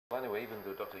Anyway, even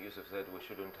though Dr. Yusuf said we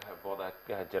shouldn't have bothered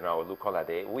General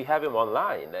Olukolade, we have him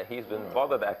online. He's been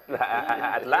bothered at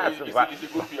last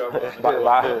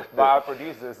by our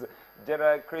producers.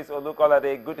 General Chris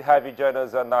Olukolade, good to have you join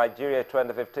us on Nigeria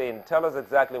 2015. Tell us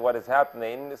exactly what is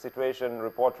happening, the situation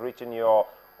report reaching your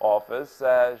office.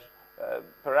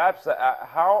 Perhaps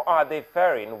how are they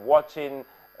faring watching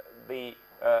the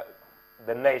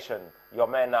nation? Your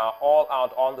men are all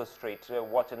out on the street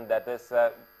watching that this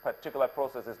particular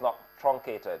process is not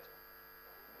truncated.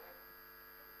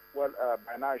 Well,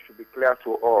 by now it should be clear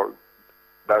to all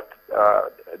that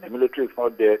the military is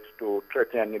not there to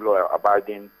threaten any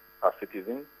law-abiding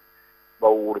citizens,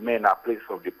 but will remain a place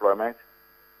of deployment,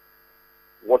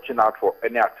 watching out for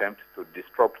any attempt to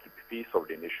disrupt the peace of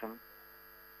the nation,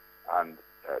 and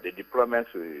the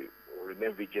deployments will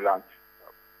remain vigilant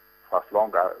for as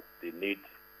long as the need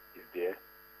is there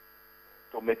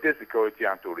to maintain security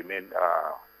and to remain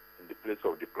in the place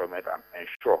of deployment and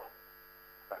ensure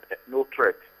that no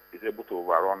threat is able to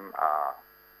overrun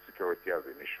security as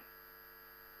a nation.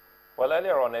 Well,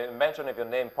 earlier on, a mention of your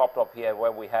name popped up here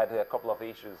when we had a couple of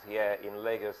issues here in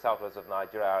Lagos, southwest of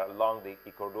Nigeria, along the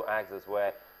Ikorodu axis,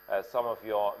 where some of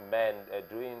your men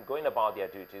going about their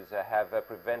duties have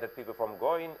prevented people from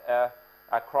going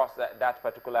across that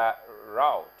particular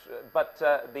route. But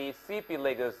the CP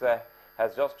Lagos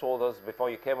has just told us before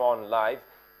you came on live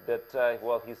that,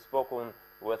 well, he's spoken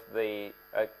with the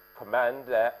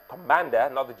commander,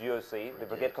 not the GOC, the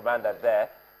brigade commander there,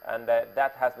 and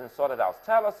that has been sorted out.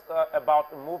 Tell us about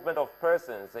the movement of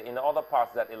persons in other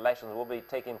parts that elections will be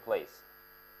taking place.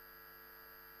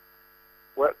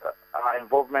 Well, our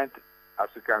involvement, as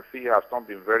you can see, has not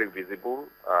been very visible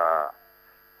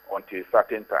until a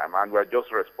certain time, and we're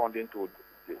just responding to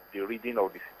the reading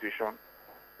of the situation.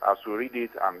 As we read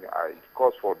it and it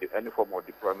calls for any form of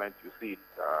deployment, you see it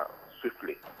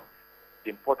swiftly. The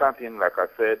important thing, like I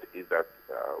said, is that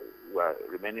we're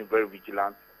remaining very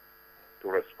vigilant to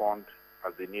respond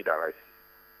as the need arises.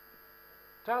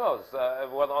 Tell us,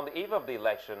 well, on the eve of the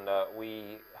election,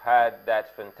 we had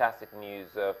that fantastic news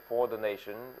for the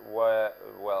nation where,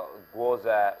 well,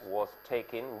 Gwoza was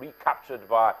taken, recaptured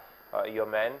by your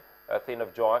men, a thing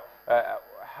of joy.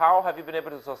 How have you been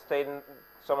able to sustain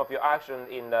some of your action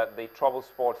in the troubled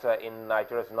spots in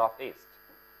Nigeria's northeast?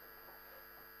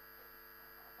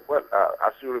 Well,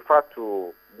 as you refer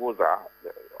to Gwoza,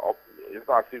 it's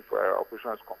not as if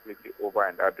operation is completely over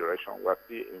in that direction. We're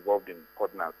still involved in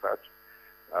coordinate search.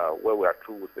 Where we are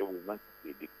through, we say we went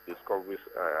to the discoveries,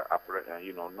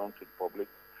 known to the public.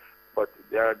 But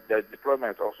there are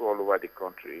deployments also all over the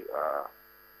country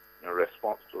in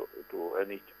response to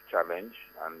any challenge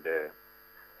and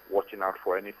watching out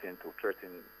for anything to threaten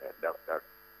that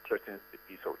threatens the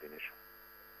peace of the nation.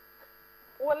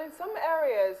 Well, in some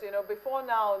areas, before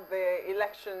now, the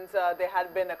elections, there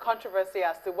had been a controversy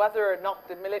as to whether or not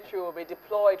the military will be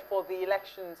deployed for the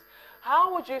elections.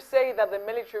 How would you say that the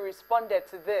military responded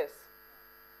to this?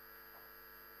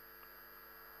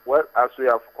 Well, as we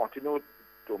have continued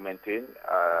to maintain,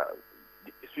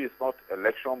 the issue is not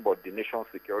election, but the nation's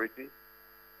security,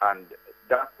 and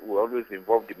that will always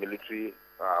involve the military,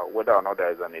 whether or not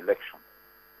there is an election.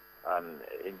 And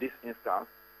in this instance,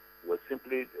 we're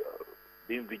simply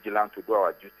being vigilant to do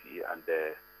our duty, and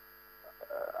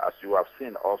as you have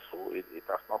seen also, it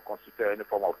has not constituted any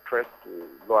form of threat to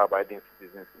law-abiding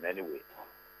citizens in any way.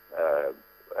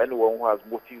 Anyone who has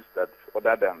motives that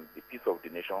other than the peace of the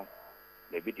nation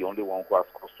may be the only one who has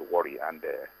cause to worry, and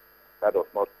that does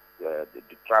not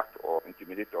detract or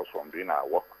intimidate us from doing our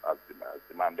work as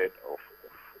demanded of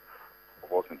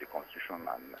us in the Constitution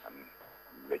and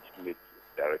legitimate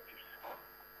directives.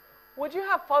 Would you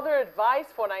have further advice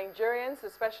for Nigerians,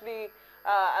 especially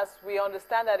as we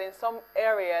understand that in some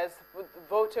areas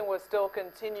voting will still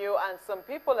continue and some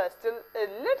people are still a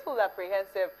little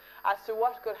apprehensive as to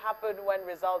what could happen when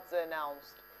results are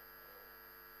announced?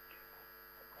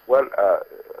 Well,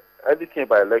 anything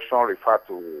by election refer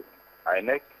to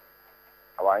INEC.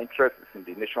 Our interest is in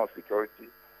the nation's security,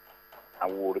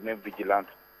 and we will remain vigilant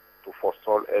to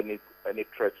forestall any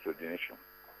threats to the nation.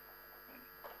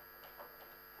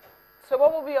 So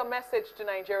what will be your message to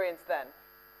Nigerians then?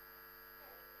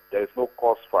 There is no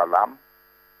cause for alarm.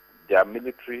 Their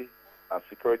military and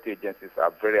security agencies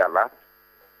are very alert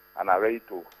and are ready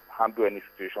to handle any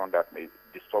situation that may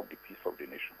disturb the peace of the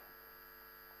nation.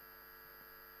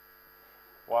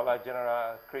 Well,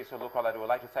 General Chris Olukolade, I would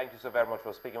like to thank you so very much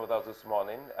for speaking with us this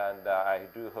morning, and I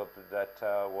do hope that,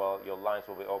 well, your lines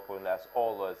will be open as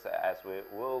always, as we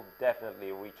will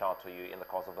definitely reach out to you in the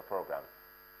course of the program.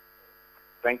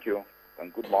 Thank you,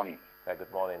 and good morning.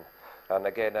 Good morning. And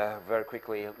again, very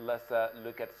quickly, let's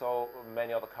look at so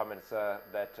many other comments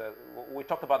that we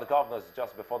talked about the governors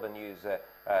just before the news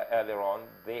earlier on.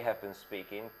 They have been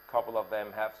speaking. A couple of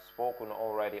them have spoken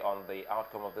already on the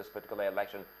outcome of this particular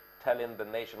election, telling the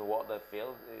nation what they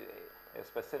feel,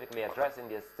 specifically addressing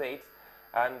their states.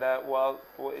 And well,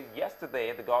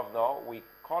 yesterday, the governor, we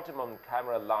caught him on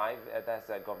camera live. That's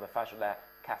Governor Fashola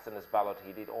casting his ballot.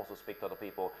 He did also speak to other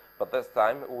people. But this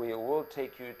time, we will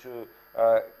take you to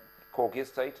Kogi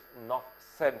State, north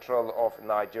central of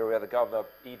Nigeria. The governor,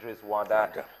 Idris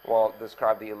Wada, will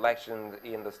describe the elections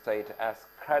in the state as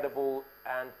credible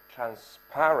and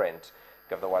transparent.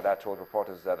 Governor Wada told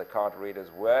reporters that the card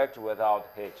readers worked without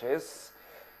hitches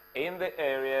in the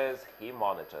areas he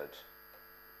monitored.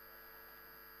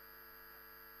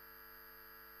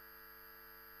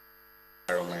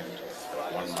 One man,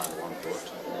 one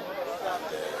vote.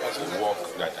 The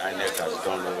work that INEC has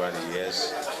done over the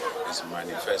years is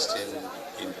manifesting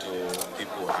into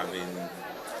people having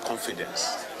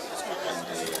confidence in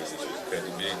the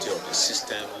credibility of the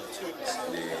system,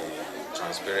 the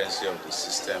transparency of the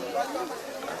system,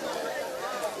 and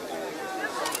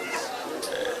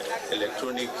the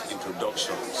electronic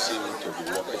introduction seem to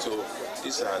be working. So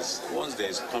this has, once there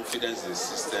is confidence in the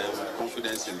system,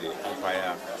 confidence in the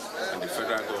umpire, and the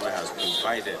federal government has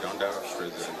provided under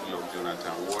President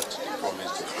Jonathan what he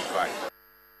promised to provide.